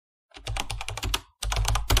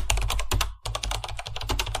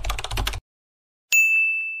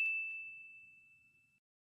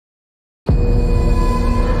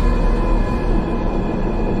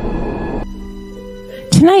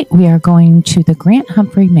Tonight we are going to the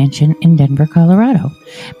Grant-Humphrey Mansion in Denver, Colorado.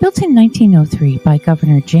 Built in 1903 by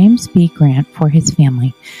Governor James B. Grant for his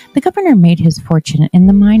family, the governor made his fortune in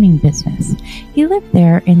the mining business. He lived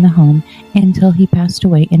there in the home until he passed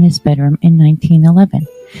away in his bedroom in 1911.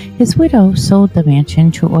 His widow sold the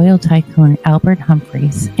mansion to oil tycoon Albert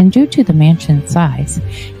Humphreys, and due to the mansion's size,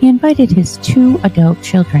 he invited his 2 adult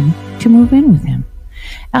children to move in with him.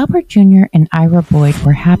 Albert Jr. and Ira Boyd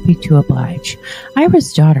were happy to oblige.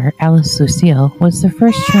 Ira's daughter, Alice Lucille, was the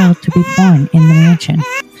first child to be born in the mansion.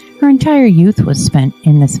 Her entire youth was spent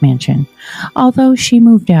in this mansion. Although she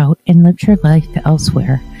moved out and lived her life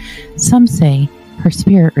elsewhere, some say her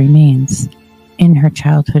spirit remains in her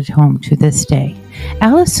childhood home to this day.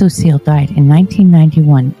 Alice Lucille died in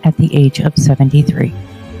 1991 at the age of 73.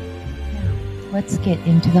 Now, let's get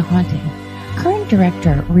into the haunting. Current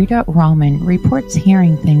director Rita Rallman reports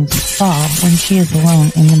hearing things fall when she is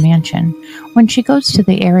alone in the mansion. When she goes to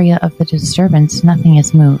the area of the disturbance, nothing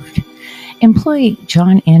is moved. Employee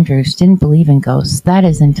John Andrews didn't believe in ghosts, that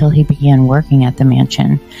is until he began working at the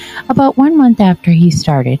mansion. About 1 month after he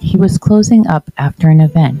started, he was closing up after an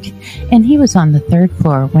event, and he was on the 3rd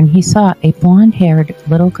floor when he saw a blonde-haired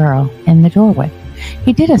little girl in the doorway.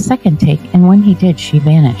 He did a second take, and when he did, she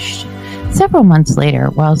vanished. Several months later,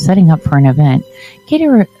 while setting up for an event,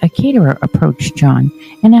 a caterer approached John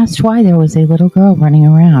and asked why there was a little girl running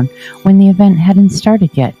around when the event hadn't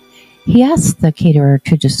started yet. He asked the caterer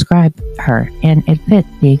to describe her, and it fit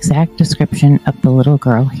the exact description of the little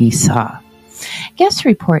girl he saw. Guests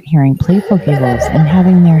report hearing playful giggles and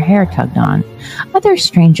having their hair tugged on. Other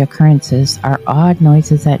strange occurrences are odd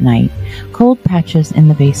noises at night, cold patches in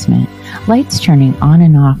the basement, lights turning on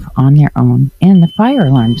and off on their own, and the fire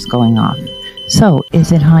alarms going off. So,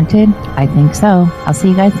 is it haunted? I think so. I'll see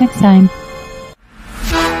you guys next time.